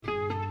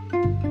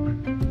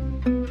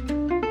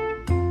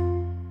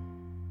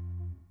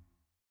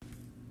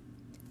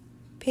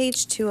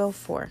Page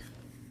 204.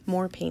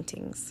 More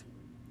paintings.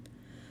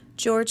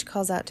 George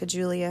calls out to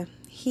Julia.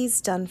 He's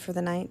done for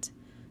the night.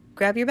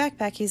 Grab your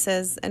backpack, he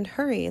says, and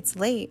hurry, it's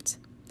late.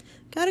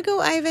 Gotta go,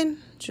 Ivan,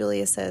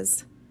 Julia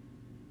says.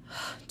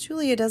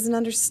 Julia doesn't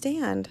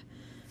understand.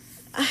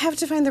 I have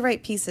to find the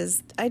right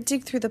pieces. I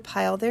dig through the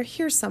pile. They're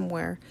here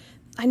somewhere.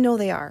 I know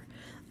they are.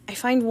 I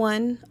find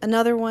one,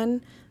 another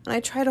one, and I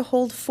try to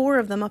hold 4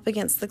 of them up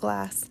against the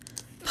glass.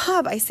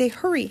 Bob, I say,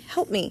 hurry,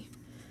 help me.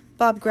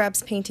 Bob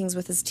grabs paintings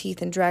with his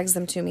teeth and drags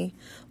them to me.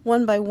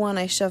 One by one,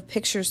 I shove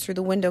pictures through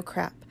the window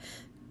crap.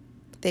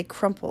 They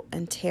crumple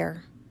and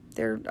tear.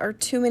 There are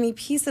too many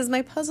pieces.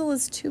 My puzzle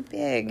is too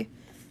big.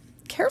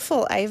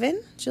 Careful,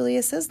 Ivan,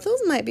 Julia says.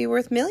 Those might be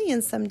worth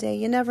millions someday.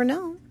 You never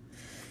know.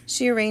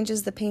 She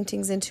arranges the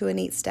paintings into a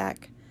neat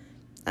stack.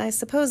 I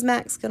suppose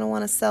Mac's going to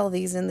want to sell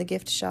these in the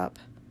gift shop.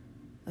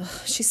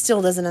 Ugh, she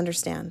still doesn't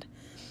understand.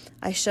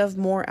 I shove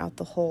more out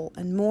the hole,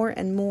 and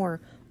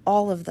more,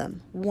 all of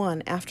them,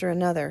 one after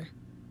another.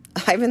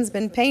 Ivan's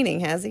been painting,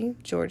 has he?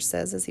 George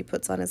says as he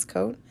puts on his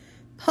coat.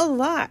 A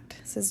lot,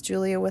 says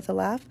Julia with a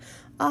laugh.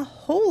 A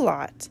whole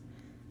lot.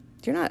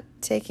 You're not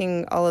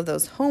taking all of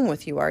those home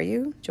with you, are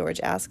you? George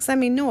asks. I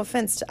mean, no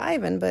offense to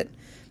Ivan, but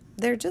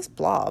they're just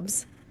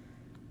blobs.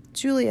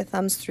 Julia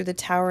thumbs through the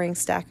towering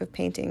stack of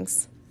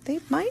paintings. They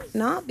might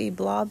not be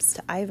blobs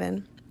to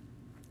Ivan.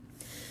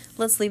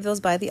 Let's leave those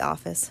by the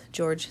office,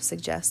 George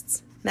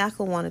suggests. Mac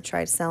will want to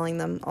try selling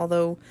them,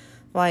 although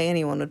why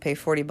anyone would pay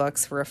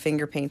 $40 for a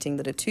finger painting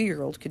that a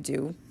 2-year-old could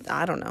do,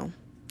 I don't know.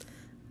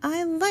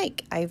 I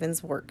like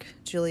Ivan's work,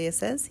 Julia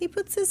says. He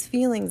puts his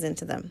feelings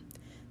into them.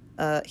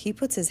 He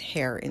puts his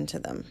hair into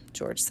them,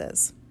 George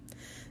says.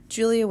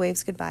 Julia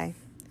waves goodbye.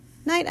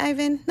 Night,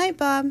 Ivan. Night,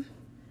 Bob.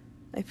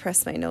 I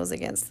press my nose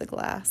against the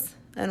glass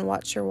and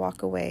watch her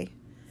walk away.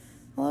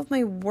 All of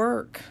my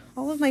work,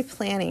 all of my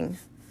planning,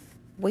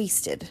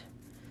 wasted.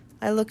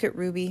 I look at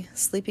Ruby,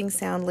 sleeping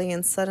soundly,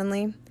 and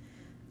suddenly,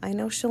 I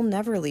know she'll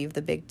never leave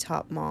the Big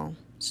Top Mall.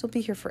 She'll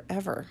be here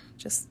forever,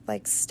 just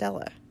like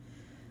Stella.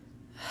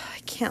 I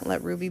can't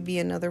let Ruby be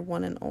another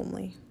one and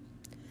only.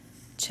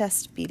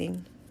 Chest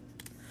beating.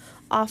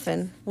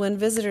 Often, when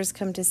visitors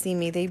come to see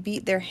me, they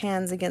beat their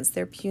hands against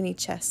their puny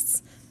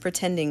chests,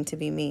 pretending to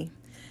be me.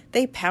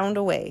 They pound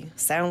away,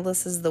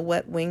 soundless as the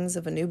wet wings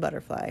of a new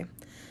butterfly.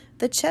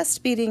 The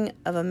chest beating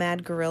of a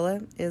mad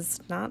gorilla is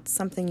not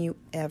something you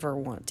ever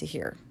want to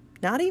hear.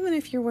 Not even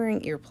if you're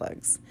wearing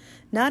earplugs.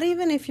 Not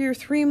even if you're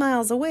 3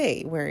 miles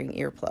away wearing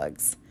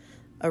earplugs.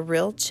 A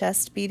real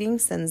chest beating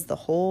sends the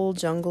whole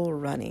jungle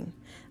running,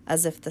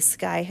 as if the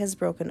sky has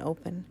broken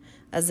open,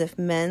 as if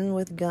men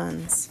with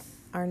guns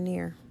are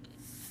near.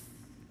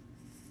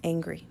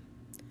 Angry.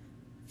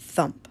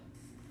 Thump.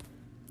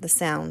 The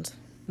sound,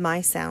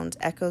 my sound,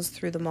 echoes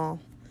through the mall.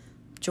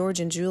 George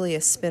and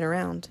Julia spin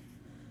around.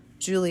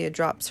 Julia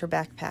drops her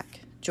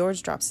backpack.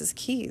 George drops his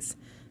keys.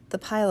 The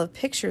pile of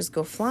pictures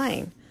go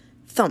flying.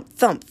 Thump,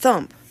 thump,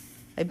 thump.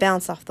 I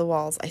bounce off the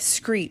walls. I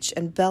screech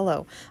and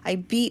bellow. I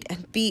beat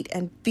and beat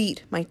and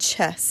beat my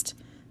chest.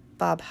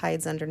 Bob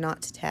hides under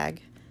Not to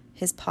Tag,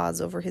 his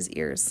paws over his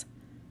ears.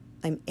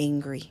 I'm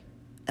angry.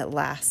 At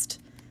last.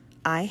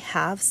 I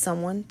have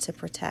someone to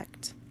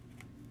protect.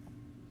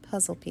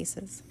 Puzzle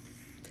pieces.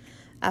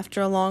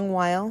 After a long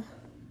while,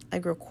 I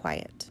grow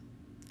quiet.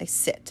 I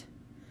sit.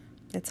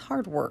 It's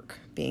hard work,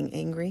 being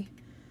angry.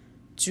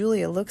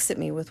 Julia looks at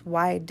me with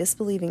wide,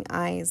 disbelieving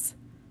eyes.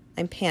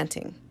 I'm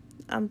panting.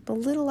 I'm a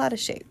little out of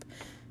shape.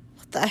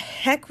 What the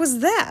heck was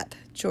that?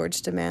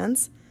 George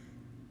demands.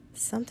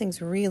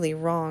 Something's really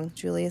wrong,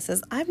 Julia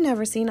says. I've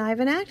never seen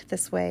Ivan act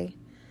this way.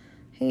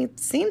 He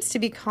seems to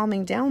be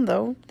calming down,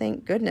 though.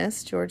 Thank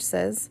goodness, George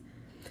says.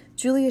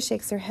 Julia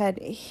shakes her head.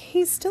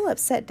 He's still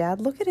upset,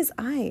 Dad. Look at his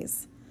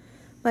eyes.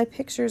 My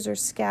pictures are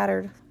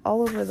scattered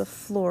all over the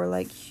floor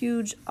like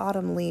huge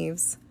autumn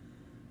leaves.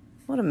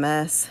 What a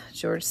mess,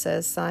 George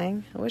says,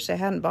 sighing. I wish I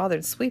hadn't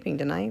bothered sweeping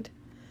tonight.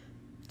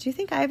 Do you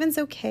think Ivan's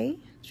okay?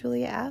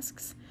 Julia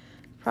asks.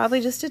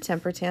 Probably just a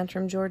temper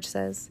tantrum, George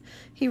says.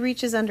 He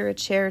reaches under a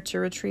chair to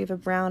retrieve a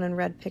brown and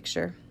red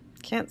picture.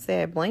 Can't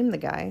say I blame the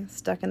guy,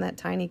 stuck in that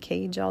tiny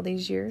cage all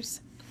these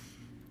years.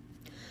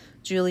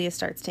 Julia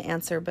starts to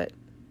answer, but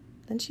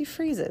then she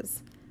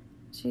freezes.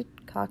 She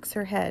cocks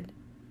her head.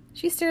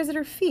 She stares at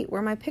her feet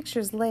where my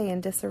pictures lay in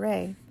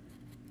disarray.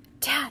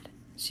 Dad,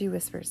 she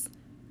whispers,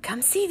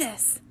 come see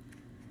this.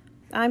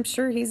 I'm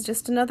sure he's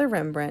just another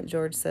Rembrandt,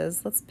 George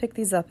says. Let's pick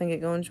these up and get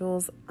going,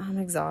 Jules. I'm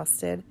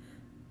exhausted.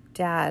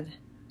 Dad,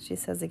 she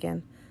says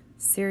again,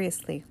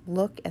 seriously,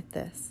 look at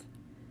this.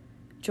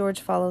 George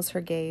follows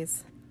her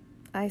gaze.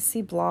 I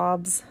see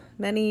blobs,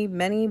 many,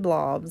 many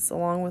blobs,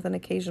 along with an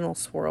occasional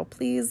swirl.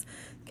 Please,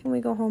 can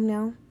we go home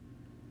now?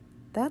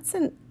 That's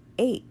an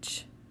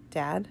H,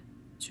 Dad.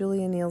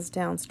 Julia kneels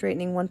down,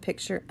 straightening one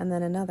picture and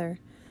then another.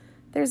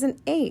 There's an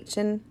H,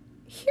 and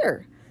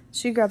here.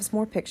 She grabs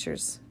more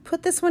pictures.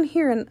 Put this one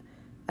here, and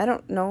I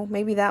don't know,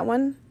 maybe that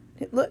one.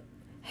 Look,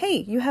 hey,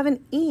 you have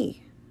an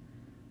E.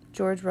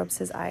 George rubs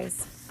his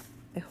eyes.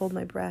 I hold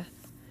my breath.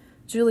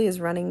 Julia's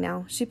running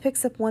now. She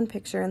picks up one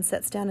picture and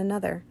sets down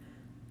another.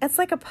 It's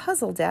like a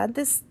puzzle, Dad.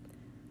 This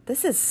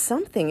is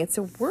something. It's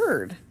a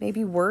word.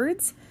 Maybe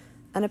words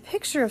and a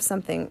picture of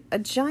something. A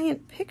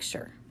giant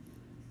picture.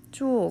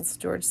 Jules,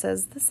 George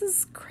says, this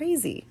is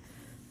crazy.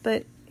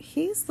 But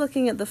he's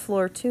looking at the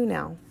floor too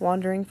now,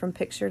 wandering from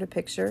picture to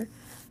picture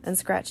and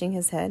scratching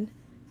his head.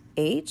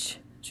 H,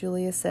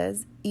 Julia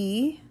says.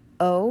 E,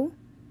 O,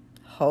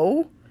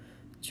 ho.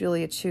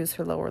 Julia chews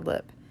her lower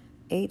lip.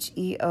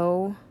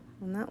 H-E-O,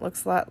 and that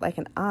looks a lot like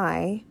an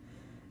I.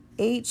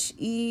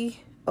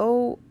 H-E-O-I?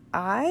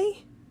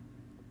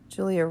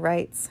 Julia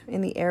writes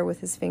in the air with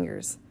his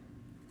fingers.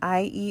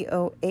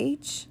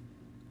 I-E-O-H?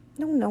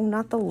 No,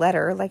 not the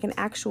letter, like an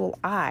actual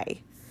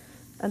I.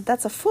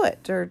 That's a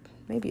foot, or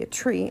maybe a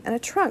tree, and a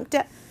trunk.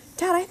 Dad,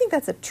 I think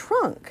that's a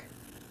trunk.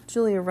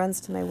 Julia runs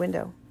to my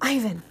window.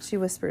 Ivan, she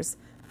whispers,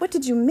 what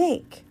did you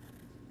make?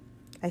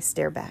 I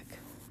stare back.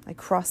 I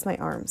cross my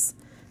arms.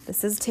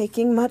 This is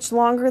taking much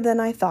longer than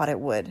I thought it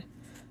would.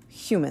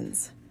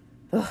 Humans.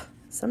 Ugh,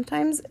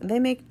 sometimes they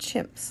make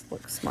chimps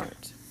look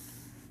smart.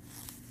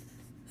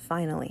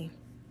 Finally,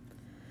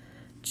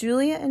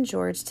 Julia and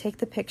George take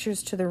the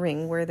pictures to the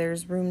ring where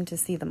there's room to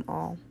see them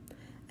all.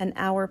 An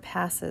hour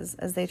passes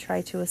as they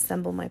try to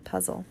assemble my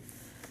puzzle.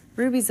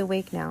 Ruby's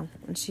awake now,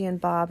 and she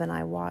and Bob and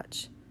I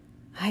watch.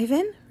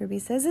 Ivan, Ruby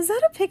says, is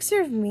that a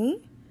picture of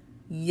me?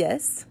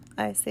 Yes,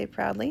 I say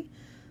proudly.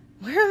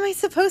 Where am I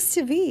supposed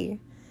to be?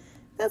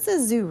 That's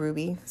a zoo,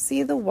 Ruby.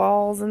 See the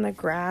walls and the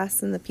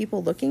grass and the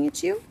people looking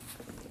at you?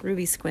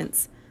 Ruby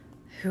squints.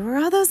 Who are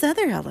all those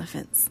other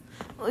elephants?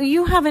 Well,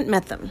 you haven't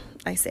met them,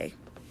 I say.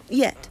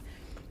 Yet.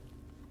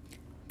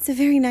 It's a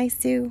very nice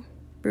zoo,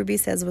 Ruby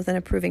says with an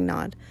approving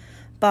nod.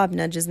 Bob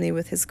nudges me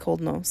with his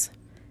cold nose.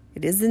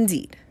 It is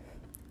indeed.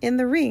 In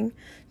the ring,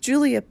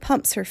 Julia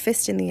pumps her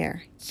fist in the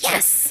air.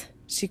 Yes,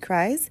 she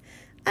cries.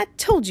 I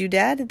told you,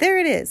 Dad. There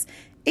it is.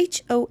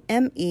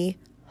 H-O-M-E,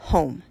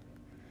 home.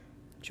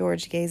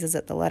 George gazes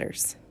at the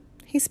letters.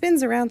 He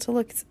spins around to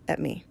look at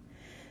me.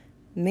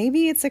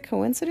 Maybe it's a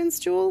coincidence,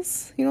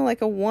 Jules? You know,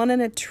 like a 1 in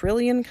a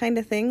trillion kind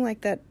of thing,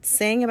 like that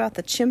saying about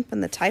the chimp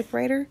and the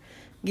typewriter.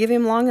 Give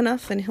him long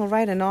enough and he'll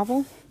write a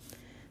novel.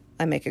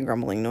 I make a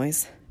grumbling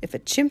noise. If a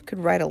chimp could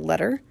write a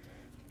letter,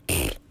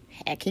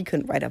 heck, he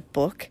couldn't write a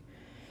book.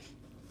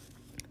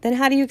 Then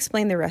how do you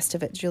explain the rest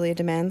of it, Julia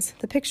demands.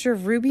 The picture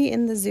of Ruby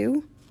in the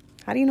zoo?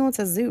 How do you know it's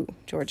a zoo?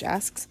 George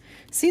asks.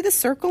 See the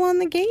circle on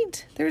the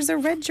gate? There's a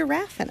red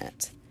giraffe in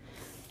it.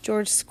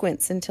 George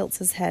squints and tilts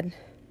his head.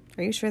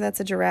 Are you sure that's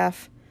a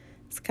giraffe?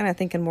 He's kind of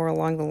thinking more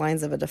along the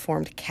lines of a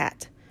deformed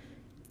cat.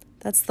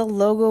 That's the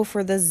logo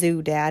for the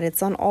zoo, Dad.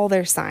 It's on all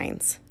their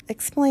signs.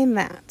 Explain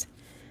that.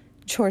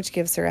 George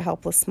gives her a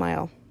helpless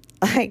smile.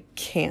 I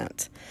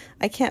can't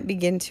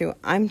begin to.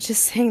 I'm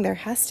just saying there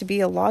has to be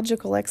a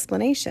logical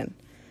explanation.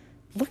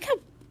 Look how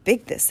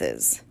big this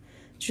is.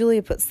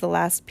 Julia puts the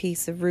last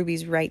piece of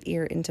Ruby's right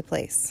ear into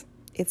place.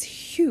 It's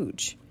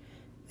huge.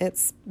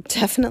 It's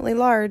definitely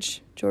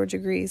large, George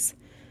agrees.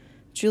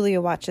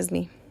 Julia watches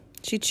me.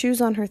 She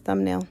chews on her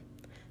thumbnail.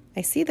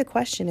 I see the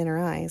question in her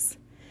eyes.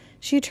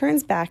 She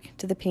turns back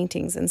to the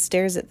paintings and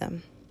stares at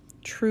them,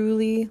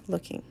 truly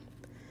looking.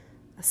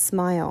 A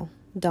smile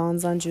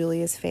dawns on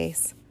Julia's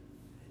face.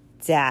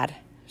 Dad,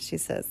 she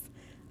says,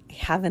 I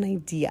have an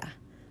idea.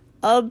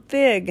 A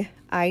big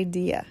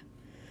idea.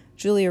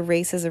 Julia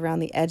races around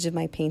the edge of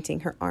my painting,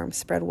 her arms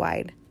spread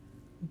wide.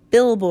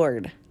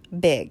 Billboard.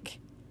 Big.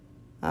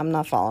 I'm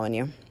not following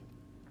you.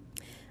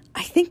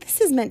 I think this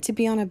is meant to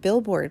be on a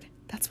billboard.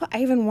 That's what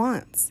Ivan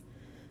wants.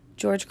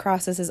 George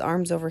crosses his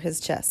arms over his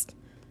chest.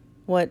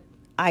 What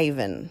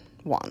Ivan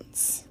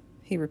wants,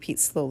 he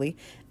repeats slowly.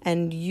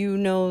 And you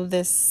know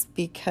this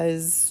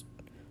because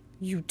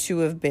you two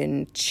have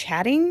been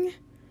chatting?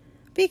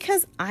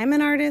 Because I'm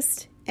an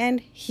artist and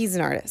he's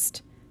an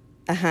artist.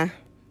 Uh-huh,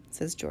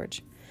 says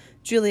George.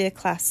 Julia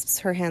clasps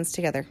her hands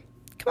together.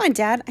 Come on,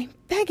 Dad, I'm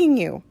begging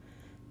you.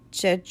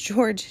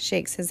 George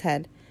shakes his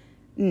head.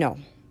 No,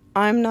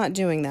 I'm not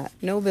doing that.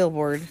 No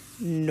billboard.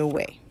 No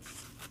way.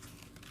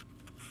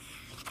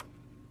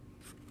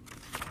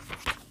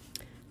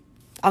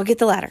 I'll get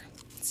the ladder,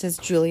 says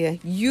Julia.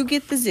 You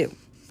get the zoo.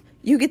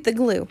 You get the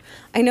glue.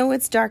 I know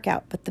it's dark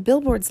out, but the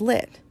billboard's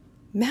lit.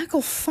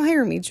 Mac'll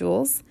fire me,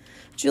 Jules.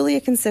 Julia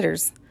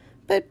considers.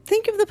 But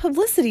think of the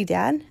publicity,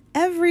 Dad.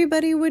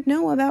 Everybody would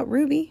know about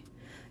Ruby.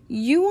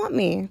 You want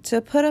me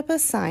to put up a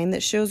sign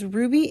that shows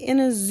Ruby in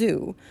a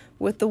zoo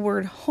with the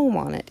word home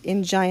on it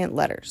in giant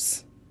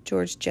letters.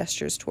 George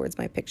gestures towards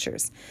my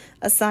pictures.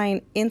 A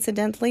sign,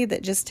 incidentally,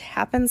 that just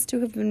happens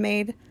to have been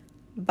made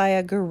by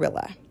a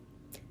gorilla.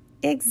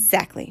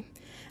 Exactly.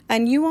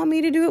 And you want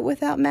me to do it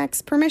without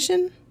Mac's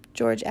permission?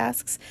 George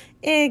asks.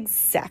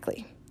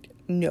 Exactly.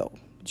 No,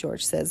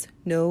 George says.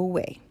 No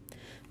way.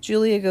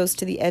 Julia goes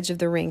to the edge of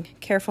the ring,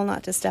 careful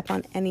not to step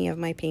on any of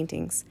my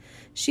paintings.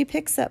 She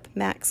picks up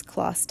Mac's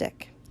claw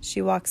stick.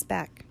 She walks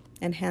back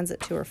and hands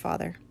it to her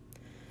father.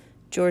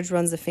 George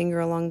runs a finger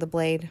along the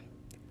blade.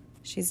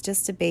 She's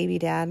just a baby,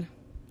 Dad.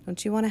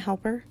 Don't you want to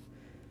help her?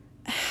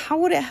 How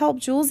would it help,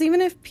 Jules?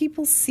 Even if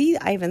people see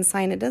Ivan's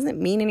sign, it doesn't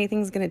mean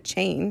anything's going to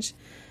change.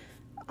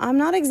 I'm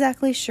not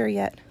exactly sure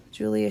yet.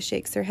 Julia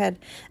shakes her head.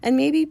 And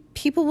maybe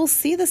people will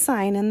see the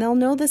sign and they'll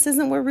know this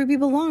isn't where Ruby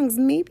belongs.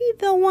 Maybe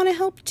they'll want to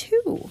help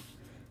too.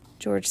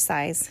 George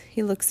sighs.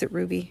 He looks at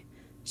Ruby.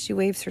 She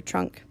waves her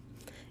trunk.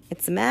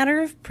 It's a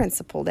matter of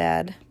principle,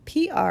 Dad.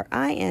 Principal.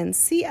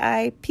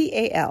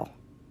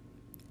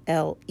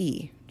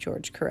 L-E,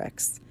 George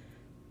corrects.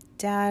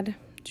 Dad,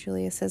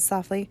 Julia says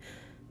softly,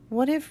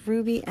 what if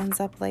Ruby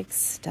ends up like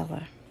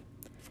Stella?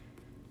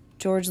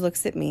 George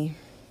looks at me,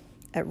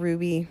 at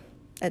Ruby,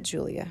 at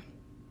Julia.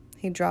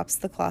 He drops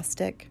the claw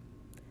stick.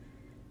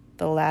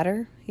 The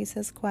ladder, he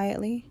says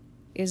quietly,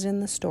 is in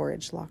the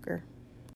storage locker.